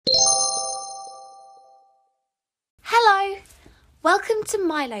Hello! Welcome to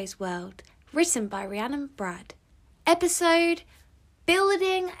Milo's World, written by Rhiannon Brad. Episode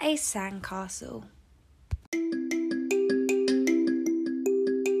Building a Sandcastle.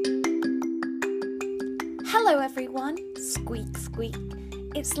 Hello everyone, squeak squeak.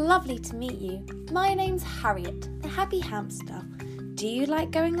 It's lovely to meet you. My name's Harriet, the happy hamster. Do you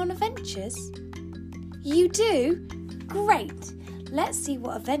like going on adventures? You do? Great! Let's see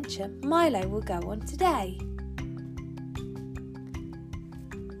what adventure Milo will go on today.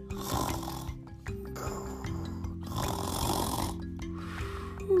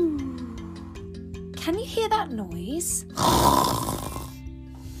 Can you hear that noise?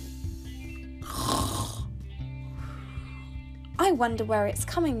 I wonder where it's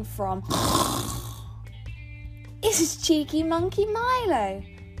coming from. It's cheeky monkey Milo.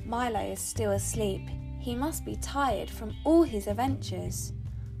 Milo is still asleep. He must be tired from all his adventures.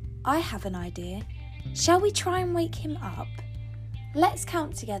 I have an idea. Shall we try and wake him up? Let's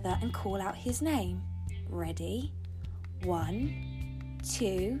count together and call out his name. Ready? 1,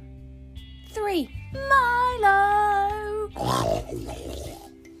 2, 3. Milo!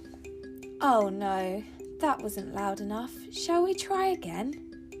 Oh no, that wasn't loud enough. Shall we try again?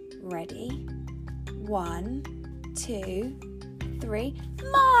 Ready? 1, 2, 3.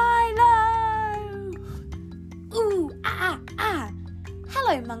 Milo! Ooh, ah, ah.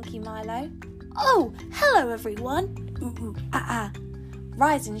 Hello, Monkey Milo. Oh, hello everyone. Ooh, ah, ah.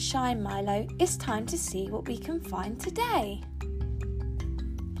 Rise and shine, Milo. It's time to see what we can find today.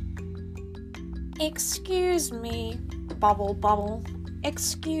 Excuse me, bubble, bubble.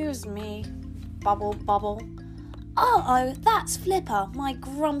 Excuse me, bubble, bubble. Uh-oh, that's Flipper, my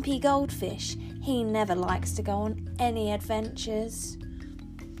grumpy goldfish. He never likes to go on any adventures.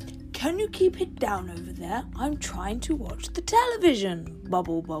 Can you keep it down over there? I'm trying to watch the television,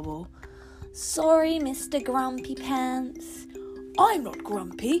 bubble, bubble. Sorry, Mr. Grumpy Pants. I'm not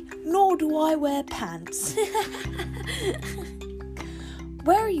grumpy, nor do I wear pants.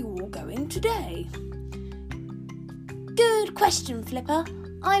 Where are you all going today? Good question, Flipper.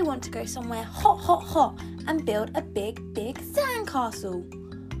 I want to go somewhere hot, hot, hot and build a big, big sandcastle.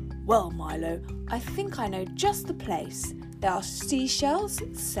 Well, Milo, I think I know just the place. There are seashells,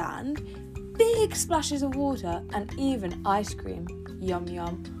 sand, big splashes of water and even ice cream. Yum,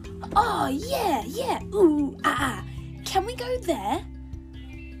 yum. Oh, yeah. Ooh, ah, ah. Can we go there?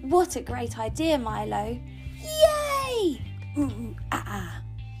 What a great idea, Milo. Yay! Ooh, ah, ah.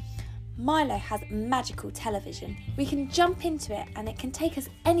 Milo has magical television. We can jump into it and it can take us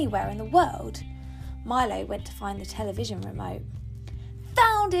anywhere in the world. Milo went to find the television remote.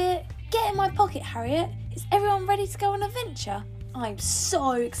 Found it! Get in my pocket, Harriet. Is everyone ready to go on an adventure? I'm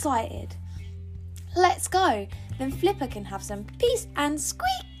so excited. Let's go. Then Flipper can have some peace and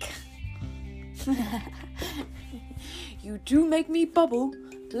squeak. You do make me bubble.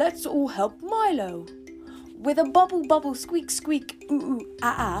 Let's all help Milo. With a bubble, bubble, squeak, squeak, ooh, ooh,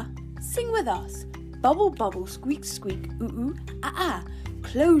 ah, ah. Sing with us. Bubble, bubble, squeak, squeak, ooh, ooh, ah, ah.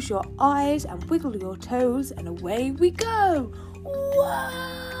 Close your eyes and wiggle your toes and away we go. Whoa!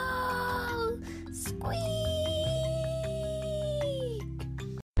 Squeak!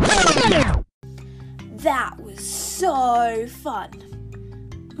 That was so fun.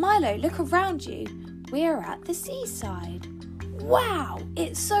 Milo, look around you. We're at the seaside. Wow,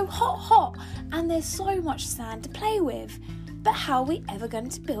 it's so hot, hot, and there's so much sand to play with. But how are we ever going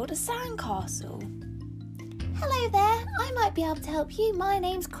to build a sandcastle? Hello there, I might be able to help you. My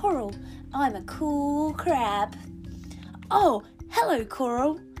name's Coral. I'm a cool crab. Oh, hello,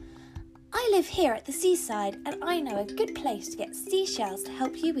 Coral. I live here at the seaside and I know a good place to get seashells to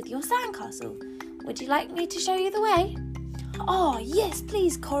help you with your sandcastle. Would you like me to show you the way? Oh, yes,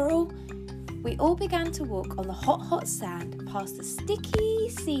 please, Coral. We all began to walk on the hot, hot sand past the sticky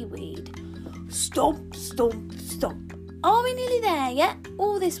seaweed. Stomp, stomp, stomp. Are we nearly there yet?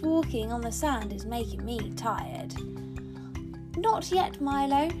 All this walking on the sand is making me tired. Not yet,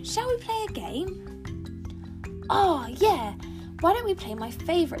 Milo. Shall we play a game? Oh, yeah. Why don't we play my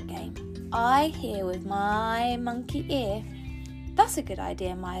favourite game? I hear with my monkey ear. That's a good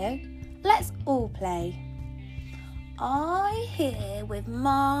idea, Milo. Let's all play. I hear with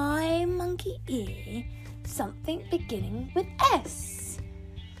my monkey ear something beginning with S.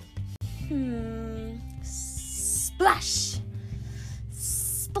 Splash.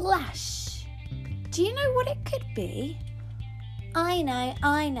 Splash. Do you know what it could be? I know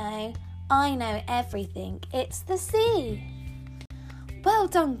everything. It's the sea. Well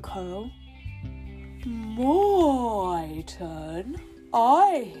done, Coral. My turn.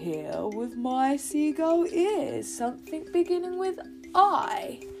 I hear with my seagull ears something beginning with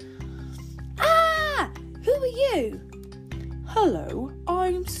I. Ah! Who are you? Hello,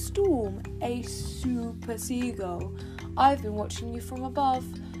 I'm Storm, a super seagull. I've been watching you from above.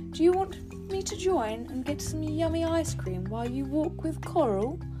 Do you want me to join and get some yummy ice cream while you walk with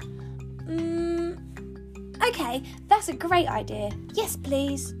Coral? Okay, that's a great idea. Yes,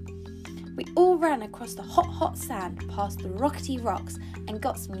 please. We all ran across the hot sand past the rockety rocks and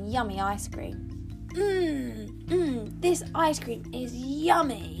got some yummy ice cream. This ice cream is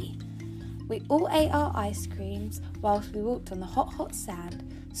yummy. We all ate our ice creams whilst we walked on the hot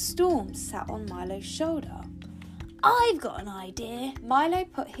sand. Storm sat on Milo's shoulder. I've got an idea. Milo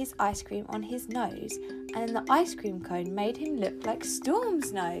put his ice cream on his nose, and the ice cream cone made him look like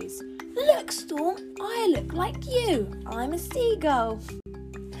Storm's nose. Look, Storm, I look like you. I'm a seagull.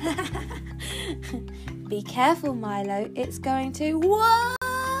 Be careful, Milo. It's going to... Whoa!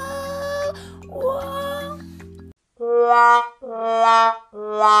 Whoa!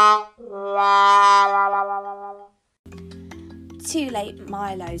 Too late,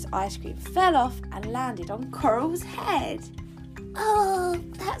 Milo's ice cream fell off and landed on Coral's head. Oh,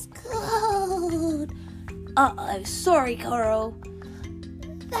 that's cold. Uh-oh, sorry, Coral.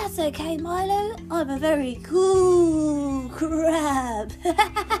 That's okay, Milo. I'm a very cool crab.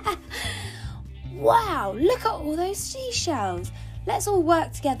 Wow, look at all those seashells. Let's all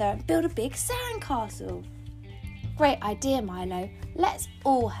work together and build a big sandcastle. Great idea, Milo. Let's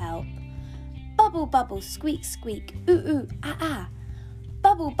all help. Bubble, bubble, squeak, squeak, ooh, ooh, ah, ah.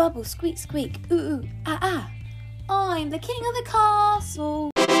 Bubble, bubble, squeak, squeak, ooh, ooh, ah, ah. I'm the king of the castle.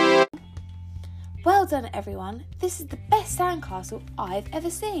 Well done, everyone. This is the best sandcastle I've ever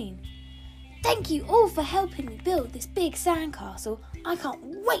seen. Thank you all for helping me build this big sandcastle. I can't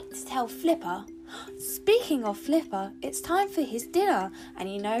wait to tell Flipper. Speaking of Flipper, it's time for his dinner, and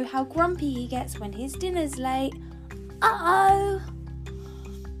you know how grumpy he gets when his dinner's late. Uh-oh!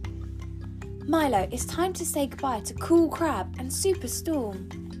 Milo, it's time to say goodbye to Cool Crab and Super Storm.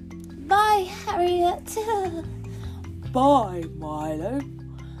 Bye, Harriet. Bye, Milo.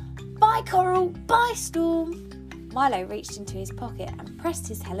 Bye, Coral. Bye, Storm. Milo reached into his pocket and pressed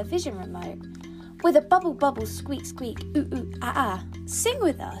his television remote. With a bubble, bubble, squeak, squeak, ooh, ooh, ah, ah. Sing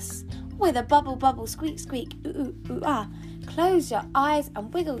with us. With a bubble, bubble, squeak, squeak, ooh, ooh, ooh, ah. Close your eyes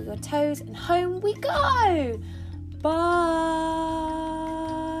and wiggle your toes and home we go. Bye.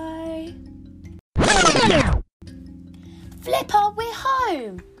 Flipper, we're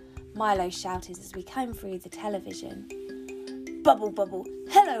home. Milo shouted as we came through the television. Bubble, bubble.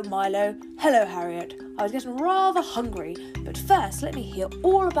 Hello, Milo. Hello, Harriet. I was getting rather hungry, but first let me hear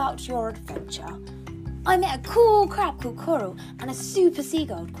all about your adventure. I met a cool crab called Coral and a super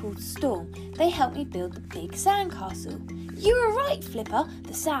seagull called Storm. They helped me build the big sandcastle. You were right, Flipper.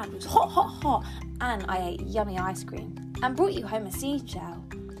 The sand was hot, and I ate yummy ice cream and brought you home a seashell.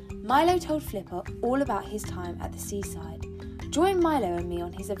 Milo told Flipper all about his time at the seaside. Join Milo and me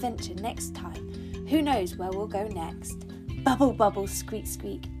on his adventure next time. Who knows where we'll go next? Bubble, bubble, squeak,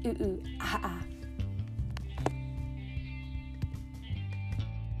 squeak, ooh, ooh, ah, ah.